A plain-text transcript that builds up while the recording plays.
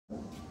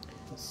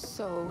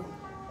So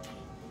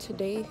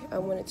today I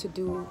wanted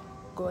to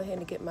go ahead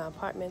and get my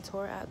apartment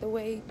tour out the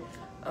way,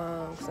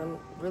 because I'm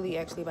really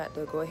actually about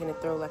to go ahead and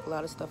throw like a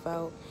lot of stuff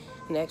out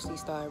and actually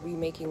start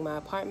remaking my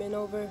apartment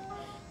over.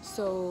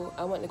 So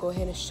I want to go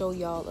ahead and show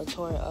y'all a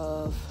tour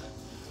of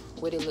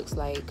what it looks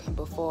like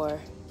before,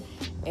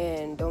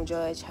 and don't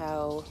judge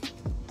how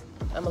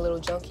I'm a little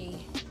junky.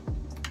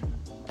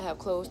 I have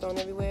clothes thrown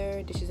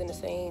everywhere, dishes in the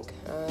sink.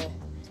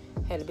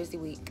 Had a busy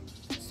week,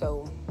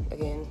 so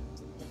again,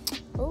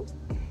 oh,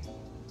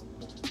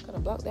 gotta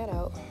block that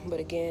out.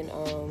 But again,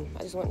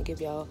 I just want to give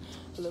y'all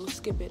a little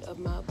snippet of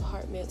my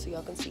apartment so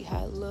y'all can see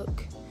how it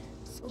look.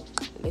 So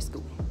let's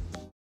go.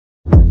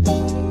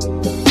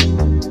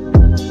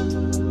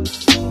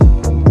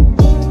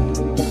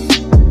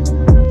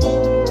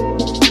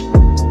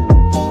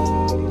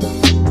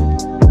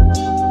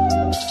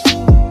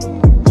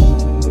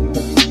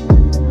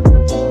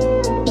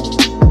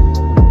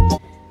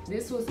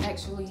 This was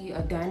actually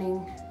a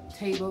dining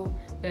table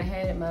that I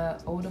had at my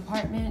old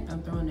apartment.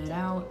 I'm throwing that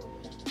out.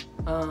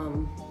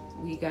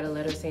 We got a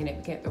letter saying that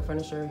we can't throw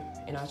furniture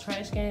in our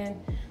trash can,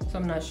 so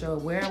I'm not sure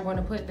where I'm going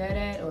to put that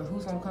at or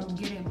who's going to come and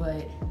get it,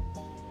 but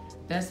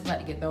that's about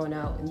to get thrown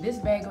out. And this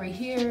bag right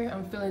here,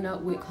 I'm filling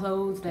up with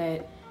clothes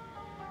that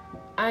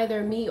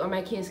either me or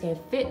my kids can't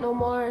fit no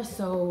more,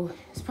 so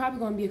it's probably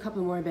going to be a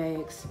couple more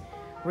bags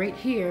right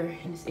here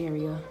in this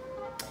area.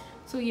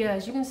 So yeah,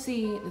 as you can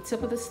see, the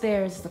tip of the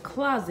stairs is the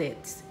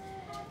closet,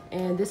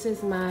 and this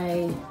is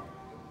my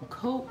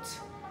coat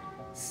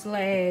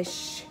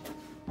slash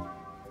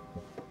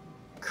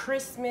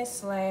Christmas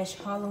slash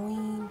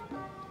Halloween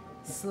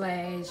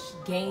slash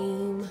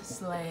game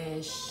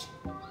slash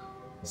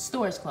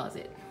storage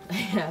closet.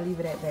 I'll leave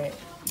it at that.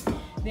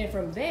 Then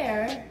from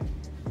there,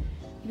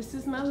 this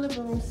is my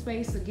living room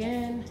space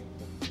again.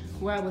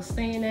 Where I was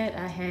staying at,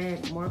 I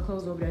had more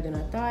clothes over there than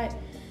I thought.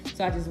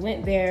 So I just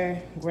went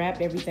there,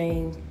 grabbed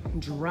everything,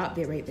 dropped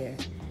it right there.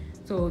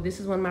 So this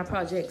is one of my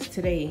projects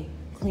today,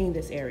 clean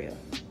this area.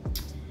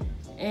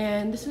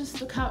 And this is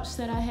the couch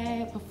that I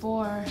had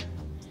before.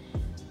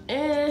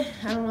 And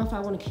I don't know if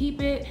I want to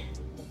keep it.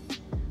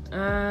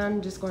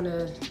 I'm just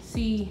gonna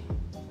see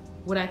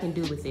what I can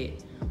do with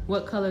it.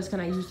 What colors can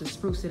I use to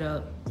spruce it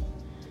up?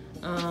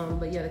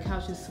 But yeah, the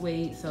couch is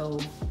suede, so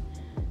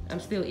I'm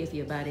still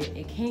iffy about it.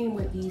 It came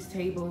with these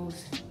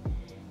tables,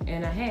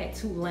 and I had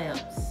 2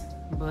 lamps,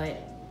 but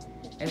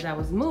as I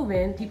was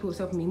moving, people who was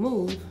helping me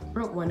move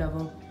broke one of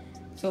them.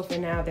 So for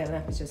now, that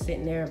lamp is just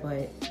sitting there,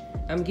 but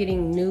I'm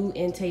getting new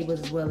end tables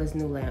as well as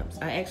new lamps.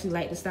 I actually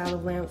like the style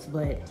of lamps,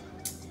 but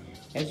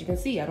as you can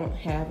see, I don't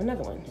have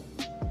another one.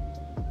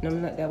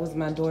 And that was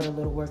my daughter's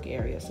little work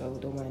area, so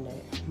don't mind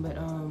that. But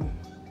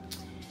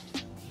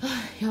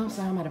y'all, I'm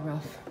sorry, I'm out of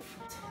breath.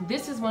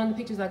 This is one of the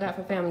pictures I got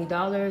for Family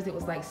Dollars. It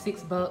was like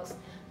 $6.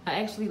 I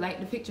actually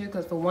like the picture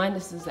because for one,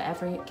 this is an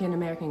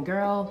African-American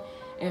girl,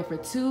 and for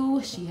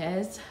 2, she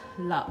has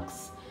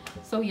locks.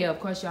 So yeah, of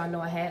course, y'all know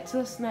I had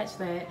to snatch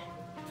that.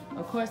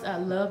 Of course, I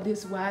love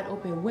this wide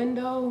open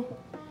window.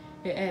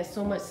 It adds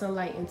so much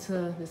sunlight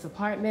into this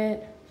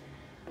apartment.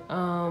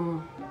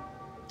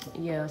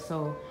 Yeah,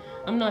 so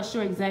I'm not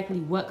sure exactly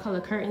what color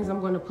curtains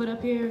I'm going to put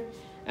up here.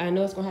 I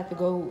know it's going to have to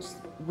go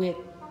with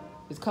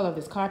this color of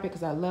this carpet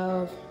because I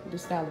love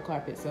this style of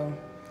carpet. So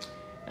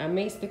I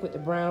may stick with the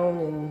brown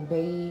and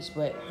beige,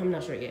 but I'm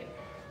not sure yet.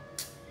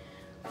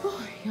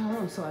 Y'all,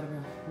 I'm so out of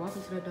breath.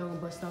 Walking to the dog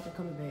and bus stop and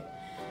coming back.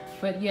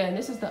 But yeah, and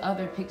this is the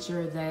other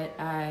picture that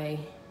I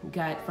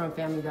got from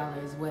Family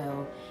Dollar as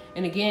well.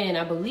 And again,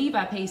 I believe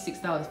I paid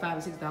 $6, $5 or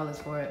 $6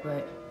 for it,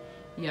 but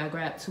yeah, I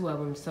grabbed 2 of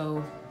them.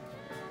 So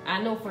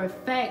I know for a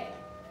fact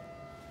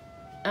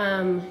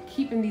I'm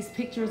keeping these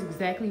pictures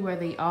exactly where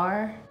they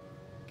are.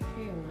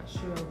 Okay, I'm not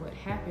sure what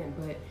happened,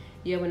 but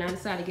yeah, when I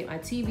decided to get my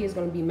TV, it's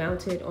going to be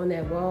mounted on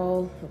that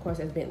wall. Of course,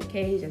 that's Bentley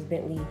cage, that's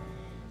Bentley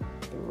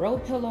throw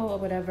pillow or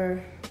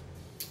whatever.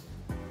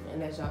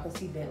 And as y'all can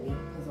see, Bentley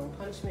is on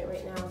punishment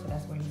right now, so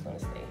that's where he's going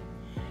to stay.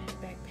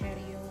 Back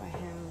patio, I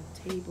have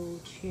table,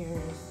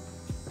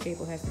 chairs.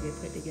 Table has to get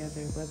put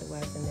together, but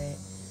otherwise than that,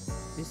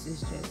 this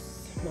is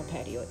just my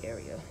patio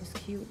area. It's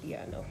cute,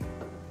 yeah, I know.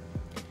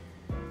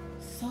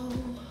 So,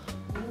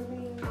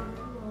 moving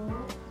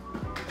along.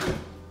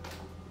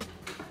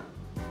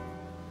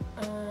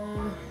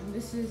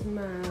 This is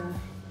my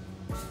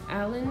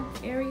island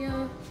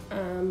area.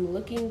 I'm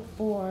looking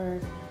for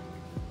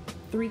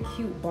 3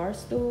 cute bar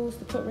stools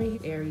to put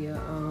right here. Area.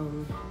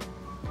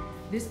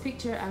 This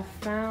picture I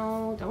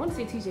found, I want to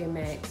say TJ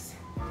Maxx.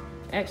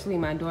 Actually,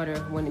 my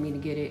daughter wanted me to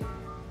get it.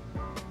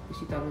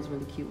 She thought it was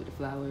really cute with the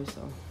flowers,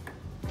 so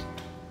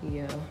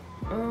yeah.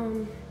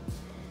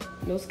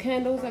 Those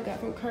candles I got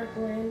from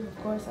Kirkland.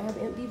 Of course, I have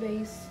an empty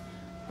vase.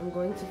 I'm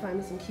going to find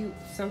me some cute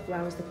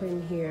sunflowers to put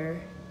in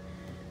here.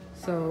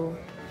 So,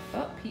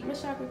 keep my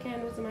chakra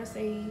candles and my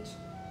sage.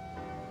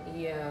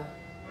 Yeah,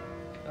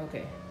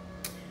 okay.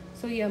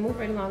 So yeah, move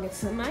right along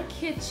into my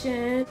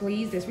kitchen.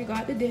 Please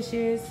disregard the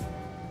dishes.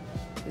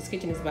 This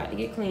kitchen is about to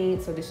get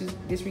cleaned, so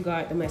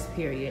disregard the mess,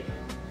 period.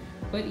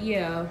 But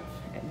yeah,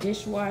 a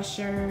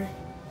dishwasher,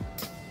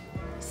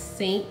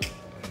 sink,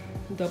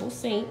 double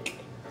sink.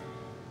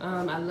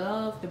 I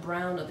love the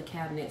brown of the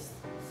cabinets.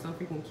 So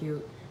freaking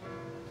cute.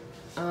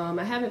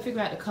 I haven't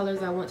figured out the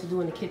colors I want to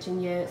do in the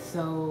kitchen yet,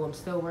 so I'm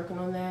still working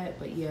on that.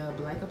 But yeah,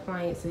 black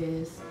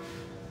appliances,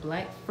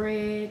 black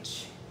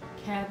fridge,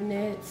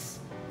 cabinets,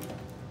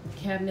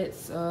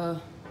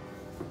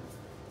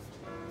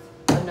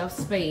 enough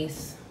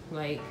space,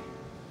 like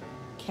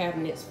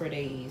cabinets for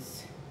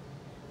days,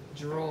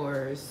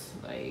 drawers,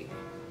 like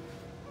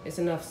it's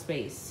enough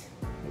space.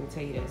 Let me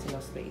tell you that, it's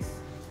enough space.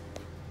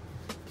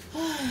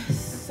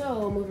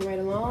 So moving right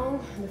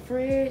along, the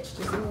fridge,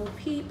 just a little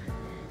peep.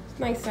 It's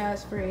a nice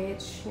size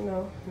fridge, you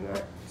know,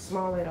 not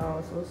small at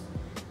all, so it's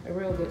a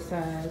real good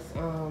size.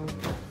 And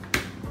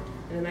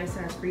a nice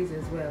size freezer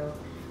as well.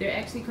 They're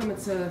actually coming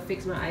to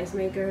fix my ice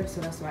maker,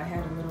 so that's why I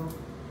had a little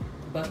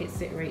bucket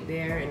sitting right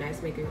there, and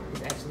ice maker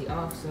is actually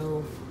off,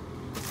 so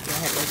I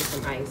had to go get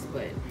some ice.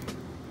 But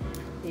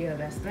yeah,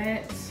 that's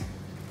that.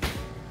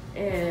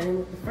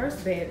 And the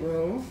first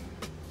bedroom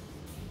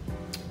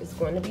is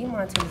going to be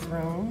Monte's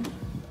room.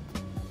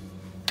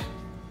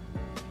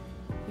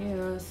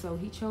 Yeah, so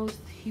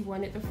he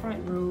wanted the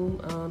front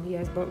room. He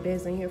has bunk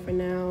beds in here for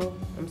now.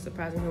 I'm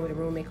surprising him with a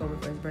room makeover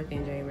for his birthday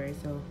in January,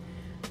 so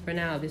for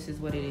now this is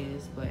what it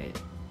is.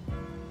 But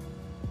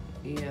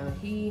yeah,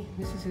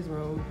 this is his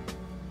room.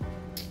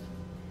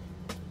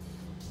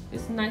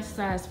 It's a nice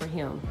size for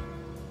him.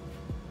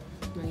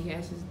 Now he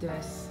has his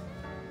desk,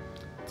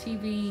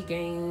 TV,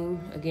 game.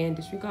 Again,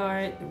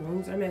 disregard, the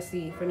rooms are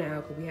messy for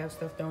now because we have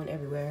stuff thrown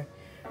everywhere.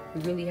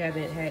 We really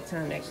haven't had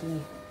time to actually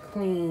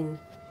clean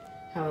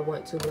how I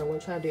want to, but I want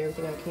to try to do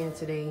everything I can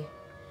today.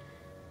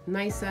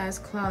 Nice size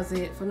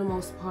closet for the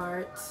most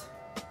part.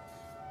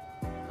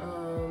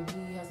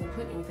 He hasn't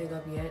put anything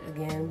up yet.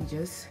 Again, we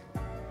just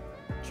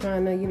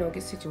trying to, you know,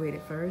 get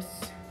situated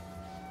first.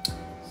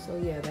 So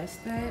yeah, that's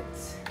that.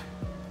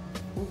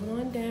 Moving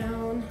on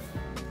down.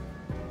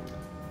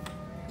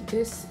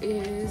 This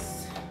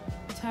is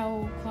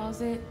towel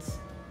closet.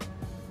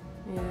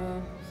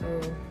 Yeah,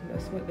 so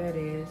that's what that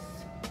is.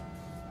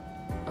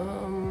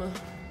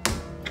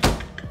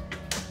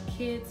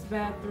 Kids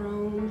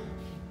bathroom.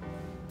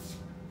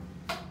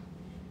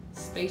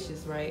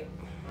 Spacious, right?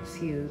 It's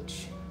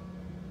huge.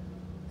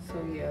 So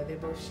yeah, they're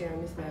both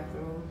sharing this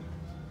bathroom.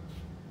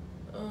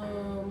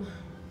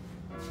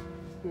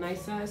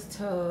 Nice size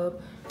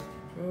tub.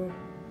 Don't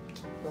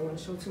want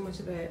to show too much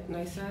of that.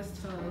 Nice size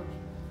tub.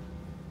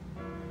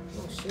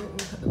 Oh shit, let me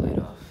cut the light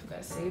off.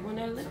 Gotta save on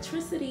that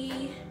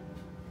electricity.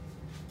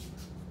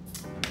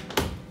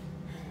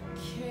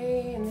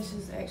 Okay, and this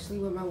is actually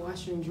where my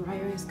washer and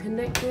dryer is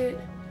connected.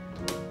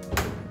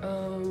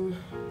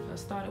 I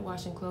started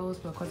washing clothes,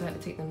 but of course I had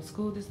to take them to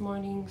school this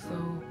morning,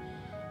 so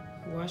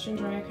wash and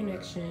dryer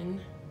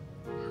connection.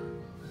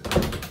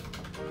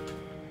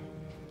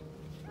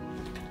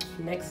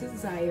 Next is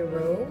Zaya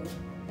room.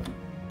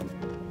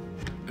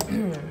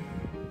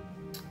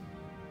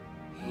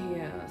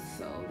 Yeah,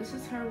 so this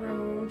is her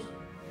room.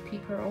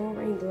 Keep her own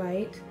ring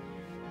light.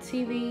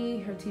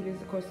 TV, her TV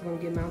is of course gonna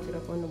get mounted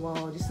up on the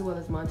wall, just as well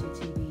as Monty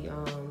TV.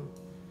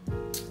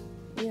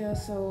 Yeah,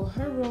 so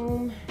her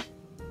room,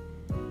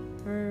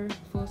 her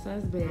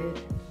full-size bed,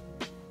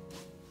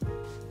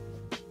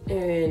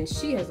 and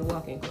she has a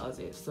walk-in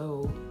closet,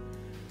 so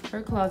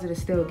her closet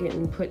is still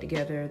getting put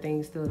together,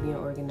 things still being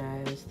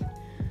organized,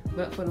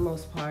 but for the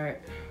most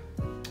part,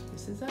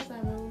 this is our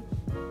room.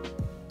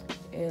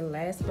 And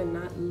last but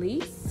not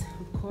least,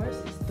 of course,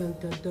 is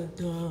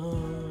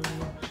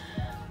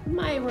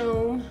my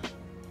room.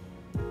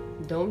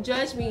 Don't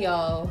judge me,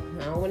 y'all.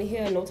 I don't want to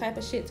hear no type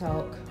of shit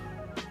talk.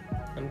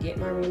 I'm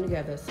getting my room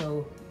together,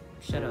 so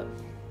shut up.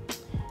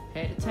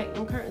 Had to take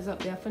them curtains up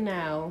there for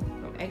now.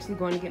 I'm actually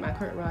going to get my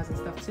curtain rods and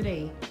stuff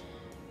today.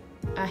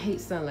 I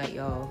hate sunlight,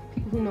 y'all.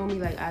 People who know me,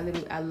 like, I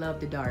love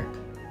the dark.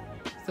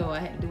 So I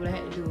had to do what I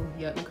had to do.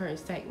 Yup, the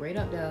curtains tacked right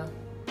up there.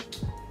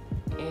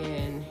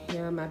 And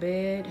here my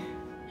bed.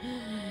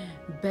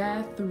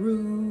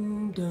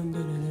 Bathroom. Dun,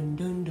 dun, dun,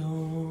 dun,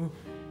 dun.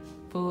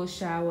 Full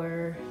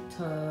shower,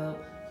 tub.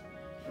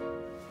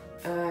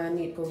 I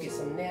need to go get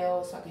some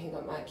nails so I can hang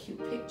up my cute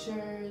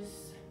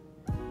pictures.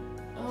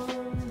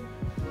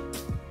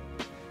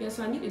 Yeah,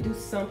 so I need to do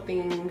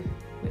something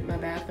with my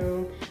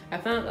bathroom. I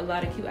found a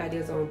lot of cute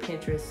ideas on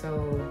Pinterest,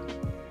 so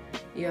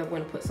yeah, I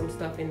want to put some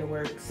stuff in the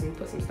works and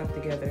put some stuff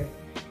together,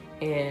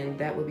 and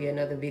that would be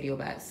another video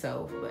by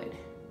itself. But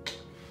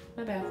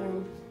my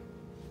bathroom,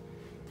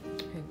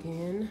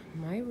 again,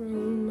 my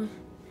room,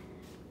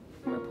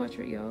 my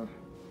portrait, y'all.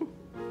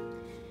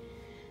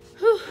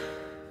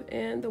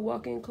 And the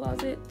walk-in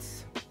closet.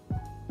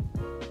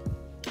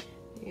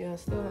 Yeah, I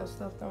still have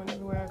stuff thrown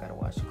everywhere. I gotta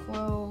wash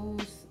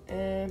clothes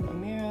and my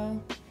mirror.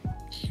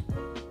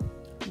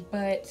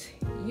 But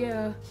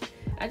yeah,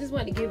 I just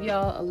wanted to give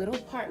y'all a little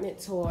apartment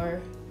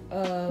tour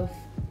of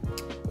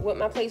what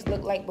my place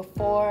looked like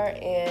before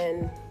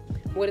and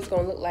what it's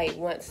gonna look like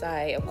once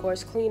I, of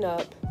course, clean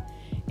up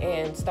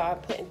and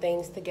start putting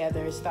things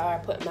together,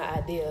 start putting my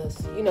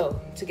ideas, you know,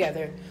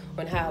 together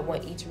on how I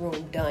want each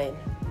room done.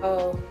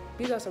 Oh,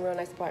 these are some real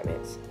nice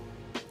apartments.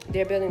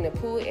 They're building the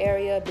pool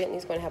area.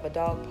 Bentley's going to have a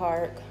dog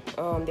park.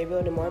 They're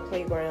building more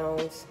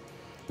playgrounds.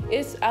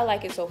 I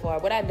like it so far.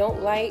 What I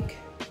don't like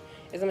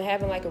is I'm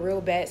having like a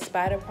real bad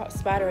spider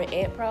and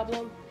ant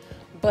problem.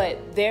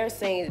 But they're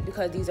saying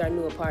because these are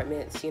new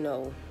apartments, you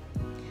know,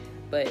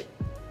 but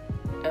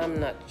I'm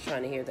not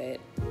trying to hear that.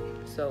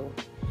 So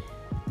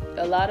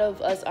a lot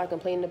of us are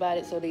complaining about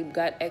it. So they've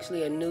got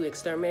actually a new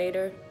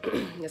exterminator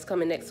that's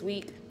coming next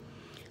week.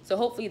 So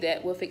hopefully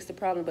that will fix the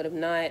problem. But if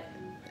not,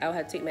 I'll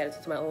have to take matters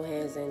into my own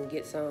hands and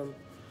get some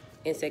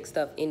insect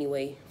stuff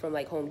anyway from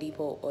like Home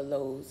Depot or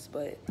Lowe's.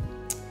 But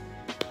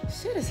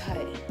shit is hot.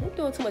 I'm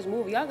doing too much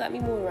moving. Y'all got me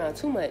moving around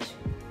too much.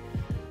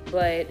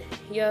 But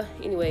yeah,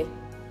 anyway,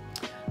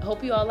 I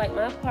hope you all like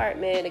my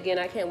apartment. Again,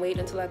 I can't wait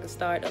until I can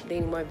start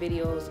updating more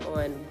videos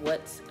on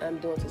what I'm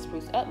doing to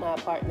spruce up my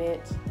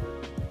apartment.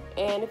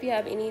 And if you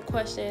have any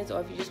questions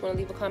or if you just want to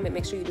leave a comment,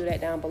 make sure you do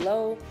that down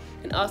below.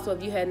 And also,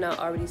 if you had not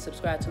already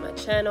subscribed to my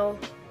channel,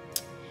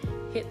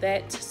 hit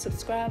that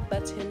subscribe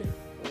button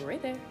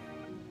right there.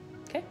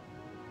 Okay?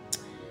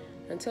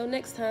 Until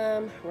next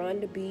time,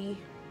 Ronda B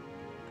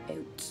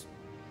out.